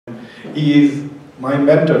He is my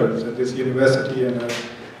mentor at this university, and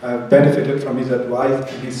I've benefited from his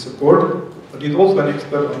advice and his support. But he's also an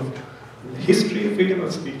expert on the history of freedom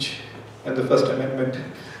of speech and the First Amendment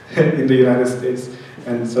in the United States.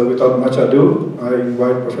 And so without much ado, I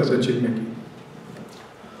invite Professor Magee.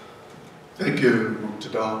 Thank you,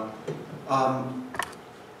 Muqtada.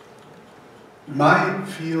 My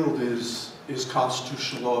field is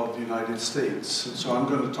constitutional law of the United States, and so I'm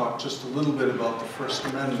going to talk just a little bit about the First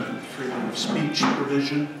Amendment, freedom of speech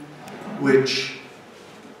provision, which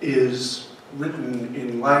is written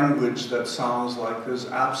in language that sounds like there's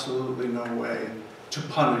absolutely no way to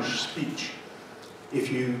punish speech.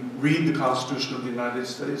 If you read the Constitution of the United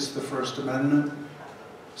States, the First Amendment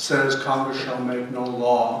says Congress shall make no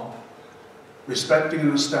law respecting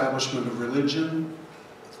an establishment of religion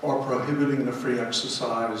or prohibiting the free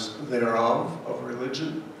exercise thereof of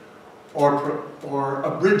religion, or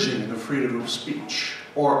abridging the freedom of speech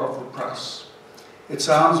or of the press. It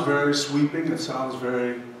sounds very sweeping, it sounds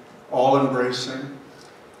very all-embracing,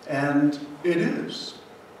 and it is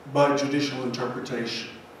by judicial interpretation.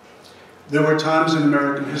 There were times in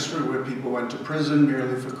American history where people went to prison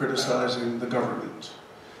merely for criticizing the government.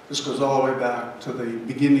 This goes all the way back to the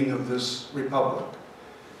beginning of this republic.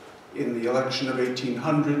 In the election of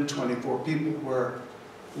 1800, 24 people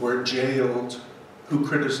were jailed who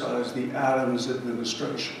criticized the Adams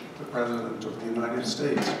administration, the President of the United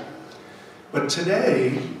States. But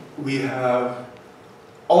today, we have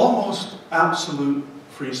almost absolute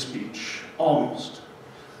free speech, almost.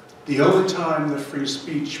 The only time that free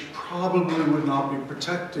speech probably would not be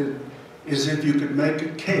protected is if you could make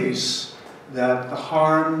a case that the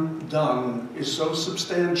harm done is so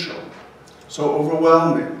substantial, so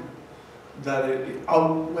overwhelming, that it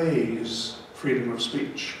outweighs freedom of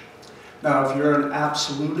speech. Now, if you're an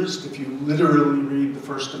absolutist, if you literally read the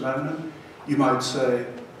First Amendment, you might say,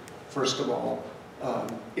 first of all,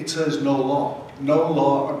 it says no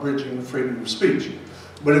law abridging the freedom of speech.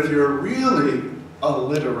 But if you're really a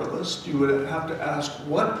literalist, you would have to ask,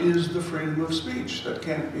 what is the freedom of speech that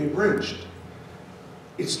can't be abridged?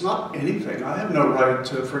 It's not anything. I have no right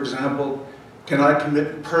to, for example, can I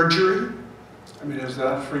commit perjury? I mean, is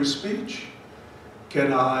that free speech?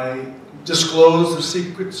 Can I disclose the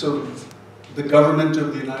secrets of the government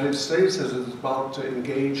of the United States as it's about to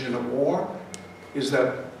engage in a war? Is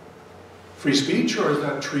that free speech or is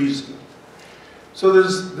that treason? So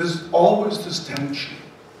there's always this tension.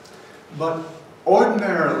 But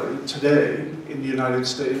ordinarily today in the United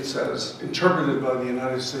States, as interpreted by the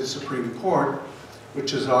United States Supreme Court,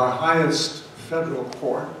 which is our highest federal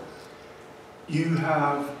court, you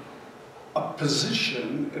have a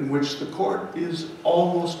position in which the court is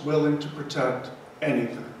almost willing to protect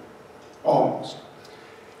anything. Almost.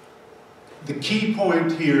 The key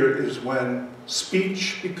point here is when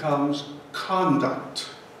speech becomes conduct,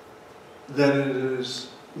 then it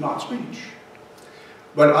is not speech.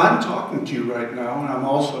 But I'm talking to you right now, and I'm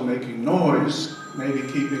also making noise, maybe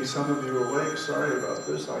keeping some of you awake. Sorry about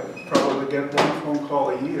this. I probably get one phone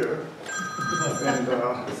call a year.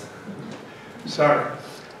 And sorry.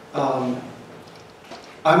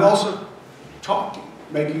 I'm also talking,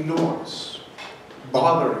 making noise,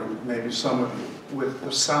 bothering maybe some of you with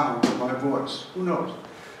the sound of my voice. Who knows?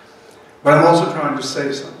 But I'm also trying to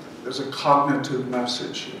say something. There's a cognitive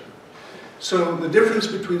message here. So the difference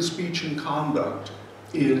between speech and conduct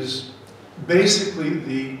is basically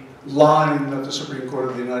the line that the Supreme Court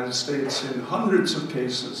of the United States in hundreds of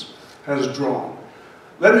cases has drawn.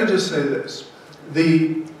 Let me just say this.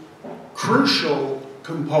 The crucial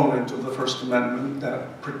component of the First Amendment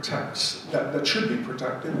that protects, that should be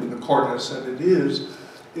protected, and the court has said it is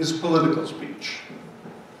political speech.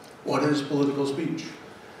 What is political speech?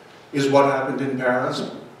 Is what happened in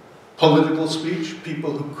Paris political speech?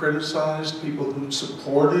 People who criticized, people who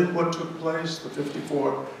supported what took place, the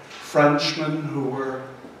 54 Frenchmen who were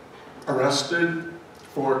arrested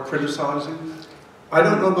for criticizing. I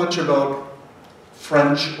don't know much about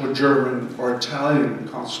French or German or Italian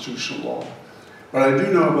constitutional law, but I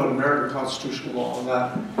do know about American constitutional law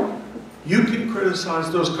that you can criticize.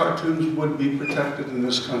 Those cartoons would be protected in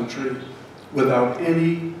this country without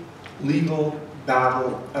any legal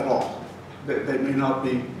battle at all. They may not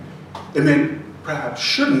be, they may perhaps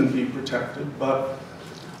shouldn't be protected, but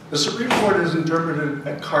the Supreme Court has interpreted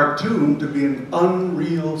a cartoon to be an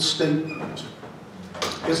unreal statement.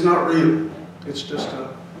 It's not real. It's just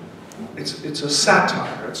it's a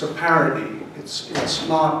satire. It's a parody. It's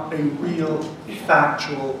not a real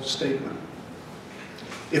factual statement.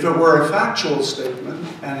 If it were a factual statement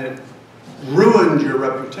and it ruined your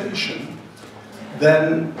reputation,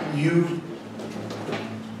 then you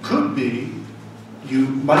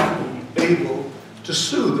might be able to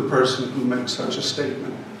sue the person who makes such a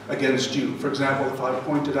statement against you. For example, if I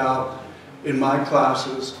pointed out in my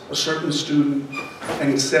classes a certain student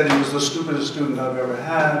and said he was the stupidest student I've ever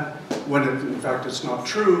had, when in fact it's not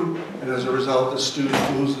true, and as a result the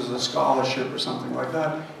student loses a scholarship or something like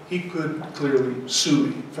that, he could clearly sue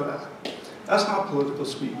me for that. That's not political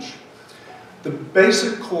speech. The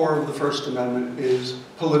basic core of the First Amendment is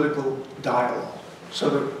political dialogue, so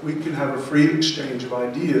that we can have a free exchange of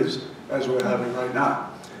ideas as we're having right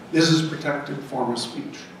now. This is protected form of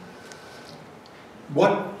speech.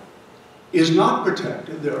 What is not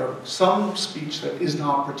protected, there are some speech that is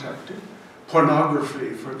not protected.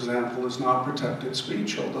 Pornography, for example, is not protected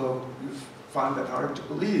speech, although you find that hard to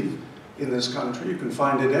believe in this country. You can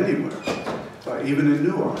find it anywhere, even in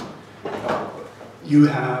Newark. You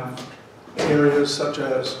have areas such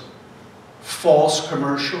as false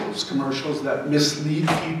commercials, commercials that mislead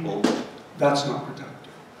people. That's not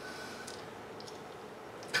protected.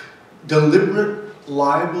 Deliberate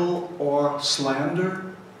libel or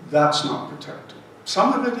slander, that's not protected.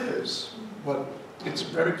 Some of it is, but it's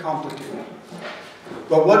very complicated.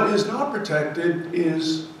 But what is not protected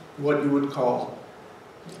is what you would call,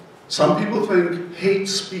 some people think hate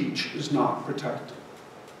speech is not protected.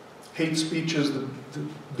 Hate speech is the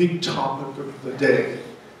big topic of the day.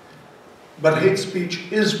 But hate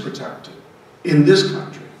speech is protected in this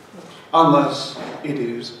country, unless it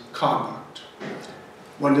is conduct.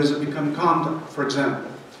 When does it become conduct? For example,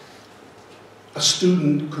 a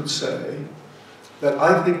student could say that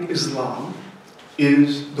I think Islam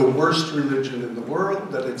is the worst religion in the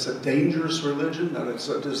world, that it's a dangerous religion, that it's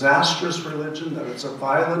a disastrous religion, that it's a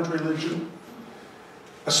violent religion.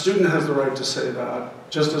 A student has the right to say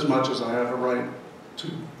that just as much as I have a right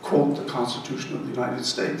to quote the Constitution of the United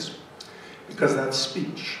States, because that's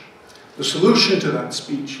speech. The solution to that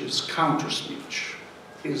speech is counter-speech,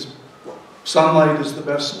 sunlight is the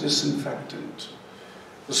best disinfectant.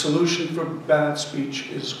 The solution for bad speech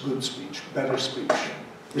is good speech, better speech,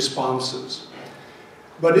 responses.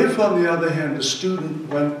 But if, on the other hand, a student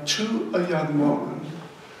went to a young woman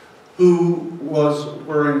who was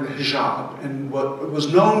wearing the hijab and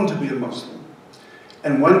was known to be a Muslim,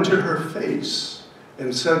 and went to her face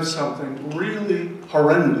and said something really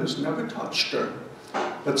horrendous, never touched her,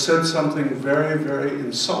 but said something very, very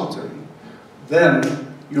insulting,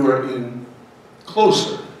 then you are in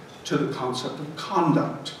closer to the concept of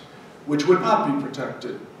conduct, which would not be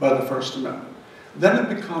protected by the First Amendment. Then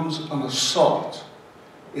it becomes an assault.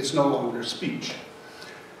 It's no longer speech.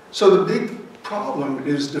 So the big problem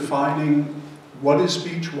is defining what is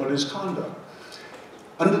speech, what is conduct.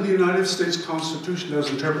 Under the United States Constitution, as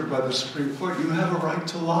interpreted by the Supreme Court, you have a right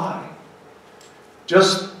to lie.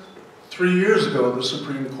 Just 3 years ago, the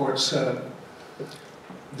Supreme Court said,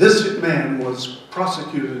 this man was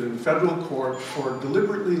prosecuted in federal court for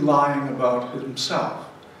deliberately lying about himself.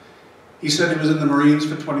 He said he was in the Marines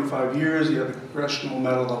for 25 years, he had the Congressional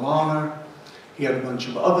Medal of Honor, he had a bunch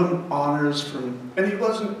of other honors, and he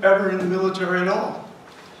wasn't ever in the military at all.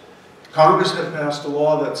 Congress had passed a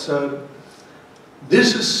law that said,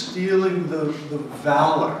 this is stealing the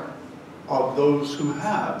valor of those who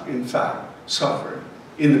have, in fact, suffered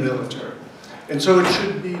in the military. And so it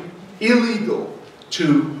should be illegal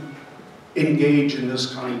to engage in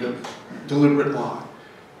this kind of deliberate lie.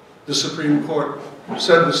 The Supreme Court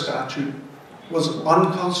said the statute was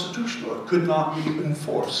unconstitutional. It could not be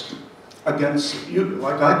enforced against you.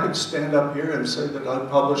 Like I could stand up here and say that I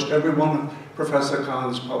published every one of Professor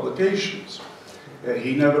Khan's publications.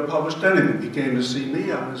 He never published anything. He came to see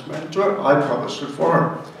me, I'm his mentor, I published it for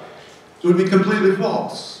him. It would be completely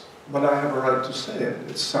false, but I have a right to say it.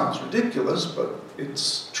 It sounds ridiculous, but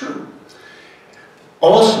it's true.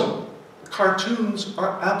 Also, cartoons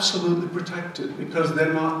are absolutely protected because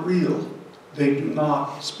they're not real. They do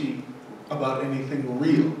not speak about anything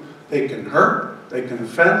real. They can hurt, they can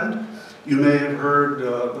offend. You may have heard,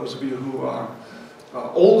 those of you who are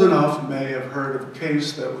old enough may have heard of a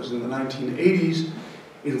case that was in the 1980s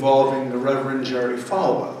involving the Reverend Jerry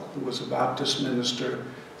Falwell, who was a Baptist minister,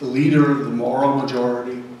 the leader of the moral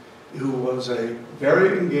majority, who was a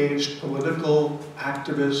very engaged political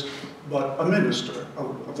activist, but a minister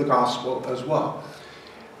of the gospel as well.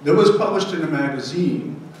 There was published in a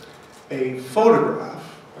magazine a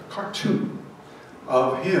photograph, a cartoon,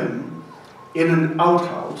 of him in an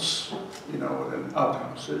outhouse, you know what an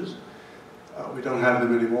outhouse is. We don't have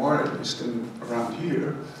them anymore, at least around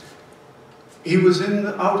here. He was in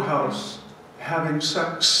the outhouse having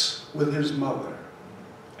sex with his mother,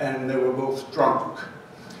 and they were both drunk.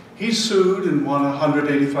 He sued and won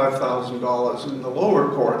 $185,000 in the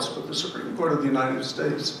lower courts, but the Supreme Court of the United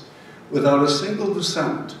States, without a single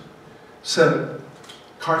dissent, said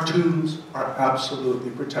cartoons are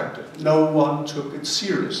absolutely protected. No one took it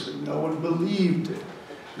seriously. No one believed it.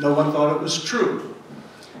 No one thought it was true.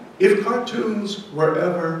 If cartoons were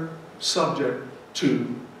ever subject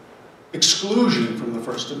to exclusion from the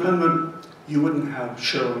First Amendment, you wouldn't have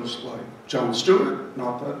shows like Jon Stewart,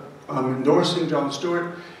 not that I'm endorsing Jon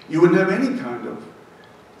Stewart, you wouldn't have any kind of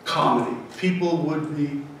comedy. People would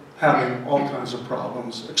be having all kinds of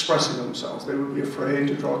problems expressing themselves. They would be afraid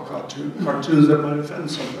to draw cartoons that might offend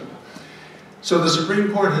somebody. So the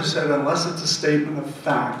Supreme Court has said, unless it's a statement of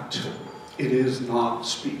fact, it is not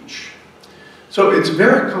speech. So it's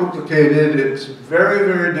very complicated, it's very,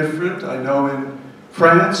 very different. I know in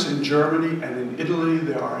France, in Germany, and in Italy,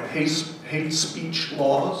 there are hate speech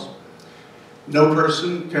laws. No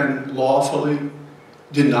person can lawfully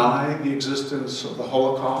deny the existence of the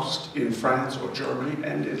Holocaust in France or Germany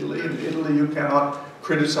and Italy. In Italy, you cannot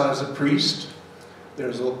criticize a priest. There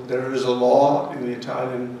is a law in the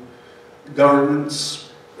Italian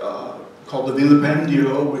government's called the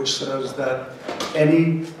vilipendio, which says that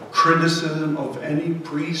any criticism of any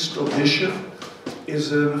priest or bishop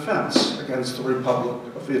is an offense against the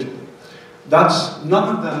Republic of Italy.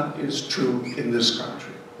 None of that is true in this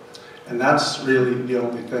country. And that's really the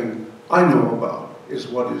only thing I know about, is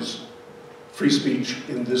what is free speech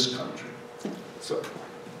in this country. So,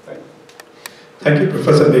 thank you,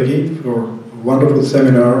 Professor Magee, for a wonderful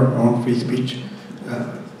seminar on free speech.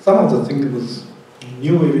 Some of the things was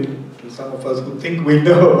new even to some of us who think we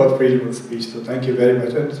know about freedom of speech, so thank you very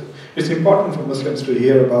much. And it's important for Muslims to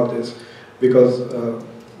hear about this, because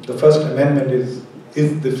the First Amendment is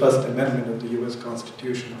the First Amendment of the US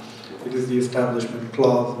Constitution. It is the Establishment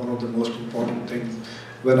Clause, one of the most important things.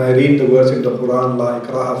 When I read the verse in the Quran, la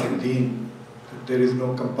ikraha fi din, there is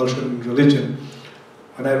no compulsion in religion.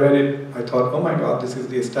 When I read it, I thought, oh my God, this is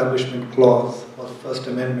the Establishment Clause or the First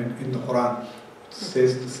Amendment in the Quran. It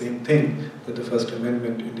says the same thing that the First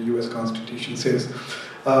Amendment in the US Constitution says.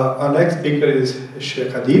 Our next speaker is Sheikh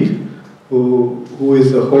Hadid, who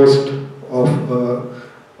is the host of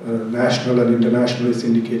a national and internationally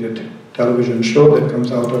syndicated television show that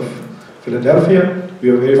comes out of Philadelphia. We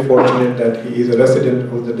are very fortunate that he is a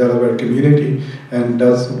resident of the Delaware community and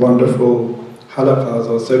does wonderful halaqas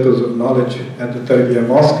or circles of knowledge at the Tarbiyah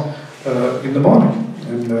Mosque in the morning.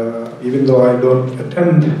 And even though I don't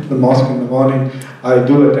attend the mosque in the morning, I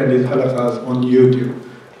do attend his halaqas on YouTube.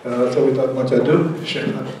 So without much ado, Sheikh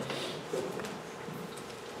Hadid.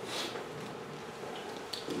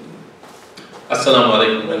 Assalamu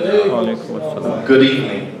alaikum and good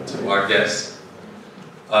evening to our guests.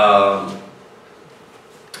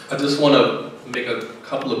 I just want to make a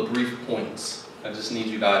couple of brief points. I just need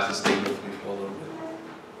you guys to stay with me for a little bit.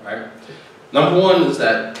 Right? Number one is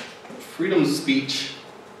that freedom of speech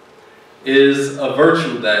is a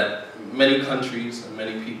virtue that many countries and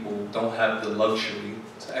many people don't have the luxury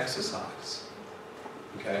to exercise.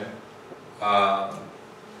 Okay?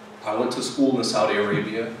 I went to school in Saudi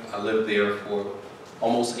Arabia. I lived there for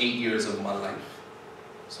almost 8 years of my life.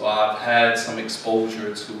 So I've had some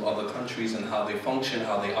exposure to other countries and how they function,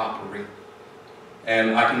 how they operate.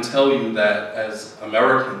 And I can tell you that as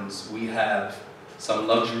Americans, we have some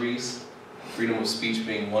luxuries, freedom of speech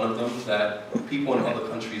being one of them, that people in other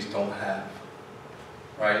countries don't have,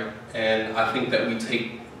 right? And I think that we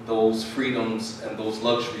take those freedoms and those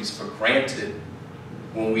luxuries for granted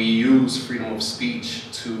when we use freedom of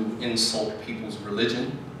speech to insult people's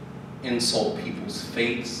religion, insult people's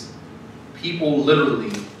faiths. People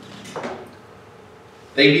literally,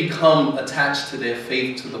 they become attached to their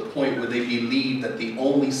faith to the point where they believe that the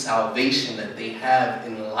only salvation that they have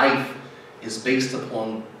in life is based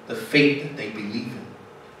upon the faith that they believe in.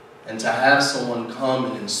 And to have someone come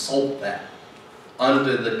and insult that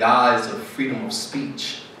under the guise of freedom of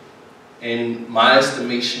speech, in my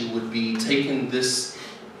estimation, would be taking this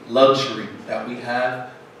luxury that we have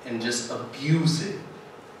and just abuse it.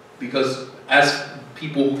 Because as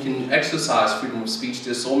people who can exercise freedom of speech,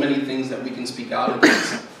 there's so many things that we can speak out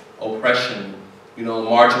against. Oppression, you know,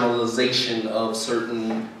 marginalization of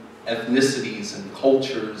certain ethnicities and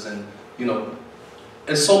cultures, and, you know,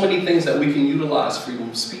 and so many things that we can utilize freedom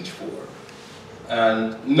of speech for.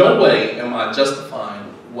 And no way am I justifying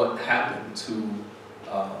what happened to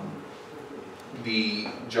the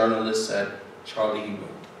journalists at Charlie Hebdo.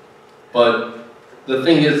 But the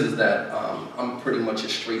thing is that I'm pretty much a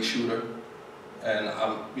straight shooter, and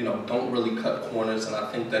don't really cut corners. And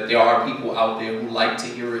I think that there are people out there who like to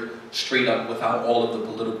hear it straight up, without all of the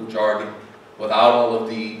political jargon, without all of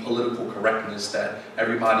the political correctness that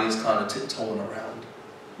everybody is kind of tiptoeing around.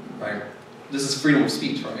 Right? This is freedom of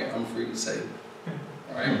speech, right? I'm free to say.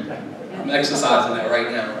 Right? I'm exercising that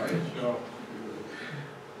right now, right?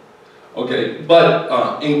 Okay,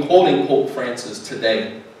 but in quoting Pope Francis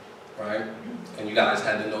today, right, and you guys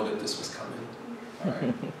had to know that this was coming,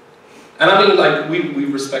 right? And I mean, like, we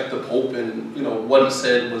respect the Pope, and, you know, what he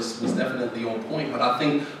said was definitely on point, but I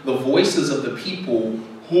think the voices of the people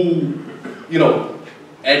who, you know,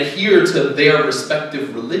 adhere to their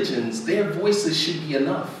respective religions, their voices should be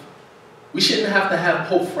enough. We shouldn't have to have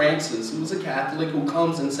Pope Francis, who's a Catholic, who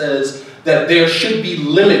comes and says that there should be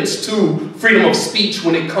limits to freedom of speech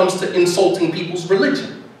when it comes to insulting people's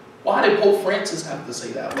religion. Why did Pope Francis have to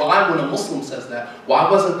say that? Why, when a Muslim says that, why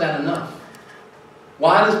wasn't that enough?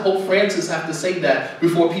 Why does Pope Francis have to say that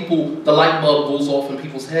before people, the light bulb goes off in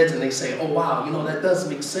people's heads and they say, oh wow, you know, that does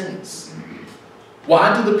make sense?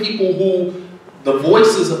 Why do the people who, the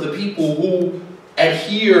voices of the people who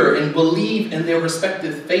adhere and believe in their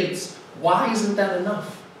respective faiths, why isn't that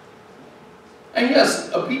enough? And yes,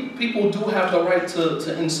 people do have the right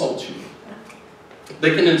to insult you.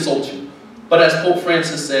 They can insult you. But as Pope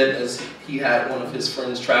Francis said, as he had one of his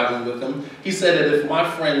friends traveling with him, he said that if my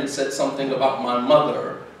friend said something about my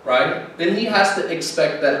mother, right, then he has to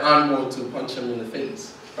expect that I'm going to punch him in the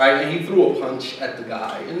face, right? And he threw a punch at the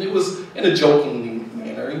guy, and it was in a joking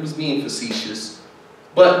manner. He was being facetious.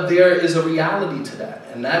 But there is a reality to that,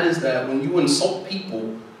 and that is that when you insult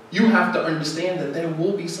people, you have to understand that there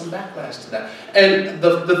will be some backlash to that. And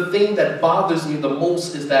the thing that bothers me the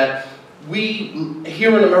most is that we,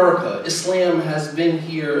 here in America, Islam has been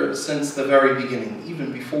here since the very beginning,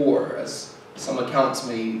 even before, as some accounts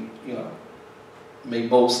may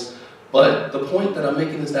boast. But the point that I'm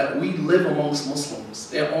making is that we live amongst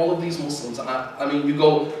Muslims. There are all of these Muslims. I mean,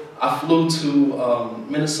 I flew to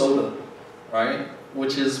Minnesota, right,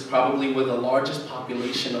 which is probably where the largest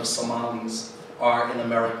population of Somalis are in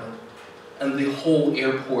America. And the whole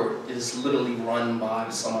airport is literally run by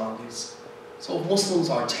Somalis. So if Muslims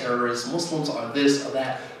are terrorists, Muslims are this or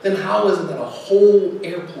that, then how is it that a whole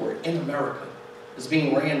airport in America is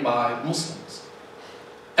being ran by Muslims?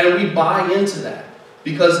 And we buy into that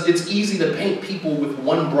because it's easy to paint people with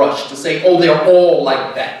one brush to say, oh, they're all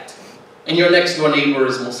like that. And your next door neighbor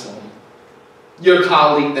is Muslim. Your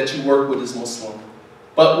colleague that you work with is Muslim.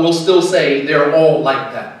 But we'll still say they're all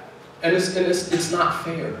like that. And it's not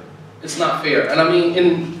fair. It's not fair. And I mean,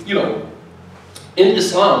 in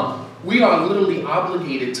Islam, we are literally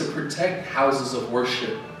obligated to protect houses of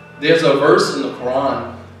worship. There's a verse in the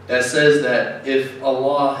Quran that says that if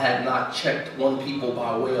Allah had not checked one people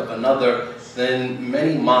by way of another, then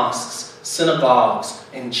many mosques, synagogues,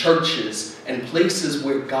 and churches, and places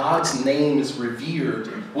where God's name is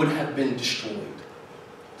revered would have been destroyed.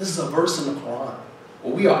 This is a verse in the Quran.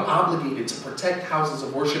 Well, we are obligated to protect houses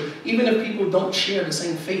of worship, even if people don't share the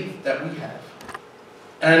same faith that we have.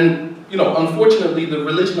 And, unfortunately, the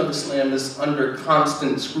religion of Islam is under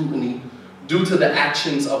constant scrutiny due to the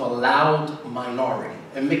actions of a loud minority.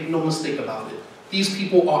 And make no mistake about it, these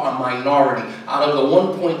people are a minority out of the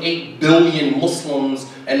 1.8 billion Muslims,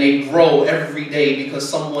 and they grow every day because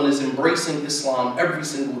someone is embracing Islam every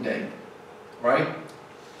single day, right?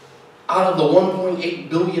 Out of the 1.8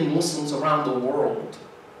 billion Muslims around the world,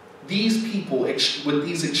 these people with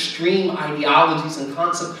these extreme ideologies and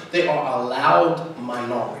concepts, they are a loud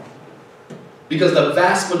minority. Because the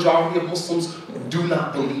vast majority of Muslims do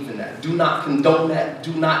not believe in that, do not condone that,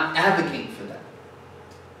 do not advocate for that.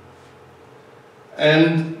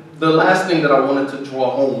 And the last thing that I wanted to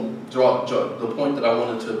the point that I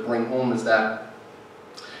wanted to bring home is that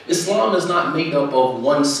Islam is not made up of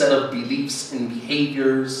one set of beliefs and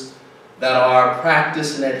behaviors that are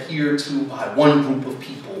practiced and adhered to by one group of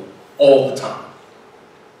people all the time.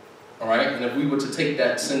 All right? And if we were to take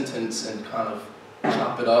that sentence and kind of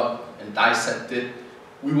chop it up and dissect it,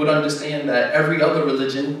 we would understand that every other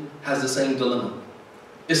religion has the same dilemma.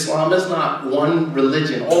 Islam is not one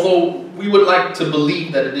religion, although we would like to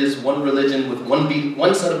believe that it is one religion with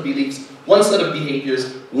one set of beliefs, one set of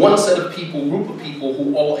behaviors, one set of people, group of people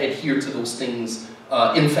who all adhere to those things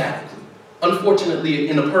emphatically. Unfortunately,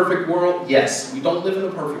 in a perfect world, yes, we don't live in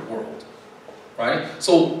a perfect world, right?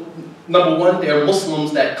 So, number one, there are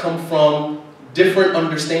Muslims that come from different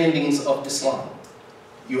understandings of Islam.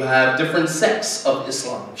 You have different sects of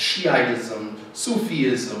Islam, Shiitism,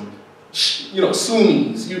 Sufism,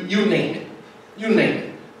 Sunnis, you name it, you name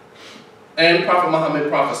it. And Prophet Muhammad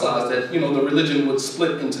prophesied that, the religion would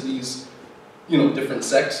split into these, different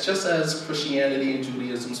sects, just as Christianity and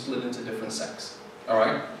Judaism split into different sects. All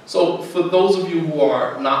right? So for those of you who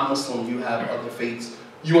are not Muslim, you have other faiths,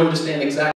 you understand exactly